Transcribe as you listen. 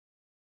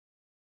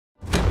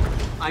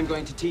I'm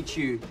going to teach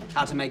you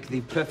how to make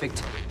the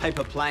perfect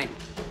paper plane.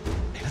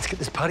 Hey, let's get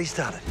this party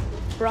started.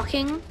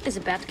 Rocking is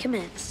about to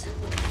commence.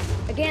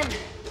 Again.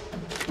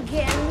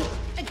 Again.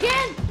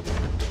 Again!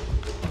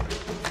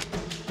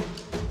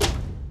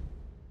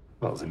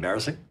 Well, it's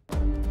embarrassing.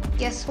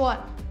 Guess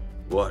what?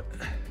 What?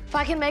 If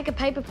I can make a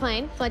paper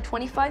plane fly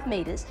 25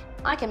 metres,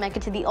 I can make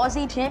it to the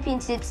Aussie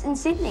Championships in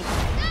Sydney.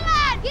 Come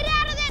on, get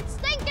out of that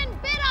stinking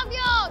bed of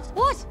yours!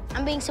 What?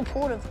 I'm being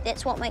supportive.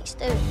 That's what makes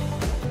do.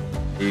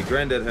 Your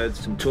granddad had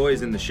some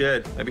toys in the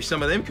shed. Maybe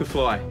some of them could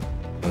fly.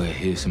 Okay,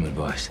 here's some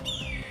advice.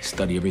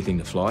 Study everything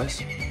that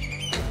flies.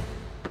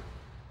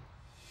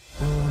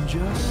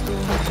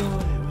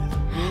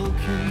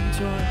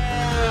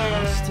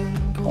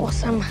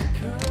 Awesome.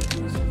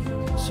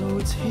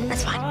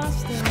 That's fine.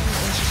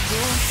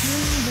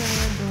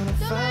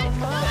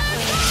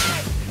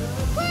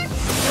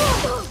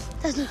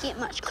 Doesn't get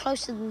much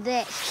closer than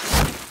that.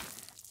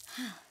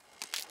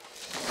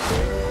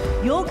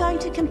 You're going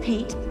to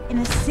compete in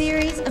a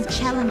series of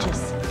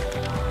challenges.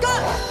 Go!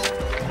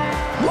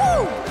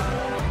 Woo!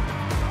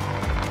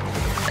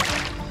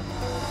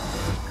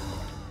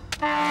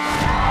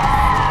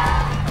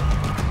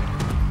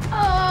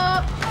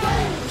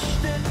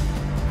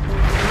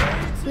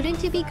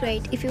 Wouldn't it be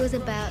great if it was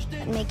about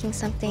making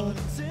something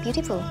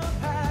beautiful?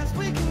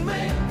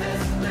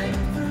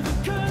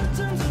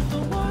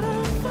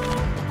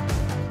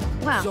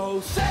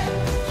 Wow.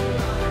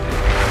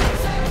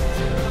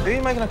 Who are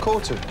you making a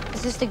call to?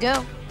 Is this the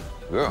girl?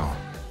 Girl?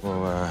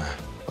 Well,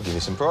 I'll give you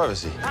some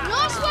privacy.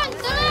 Nice one,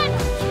 Dylan!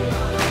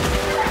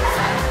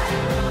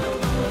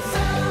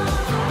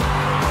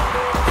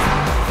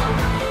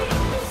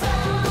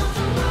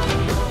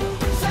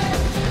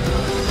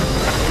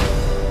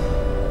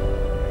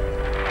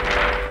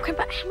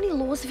 Grandpa, how many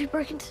laws have you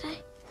broken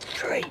today?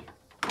 3.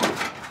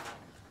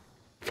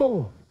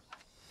 4.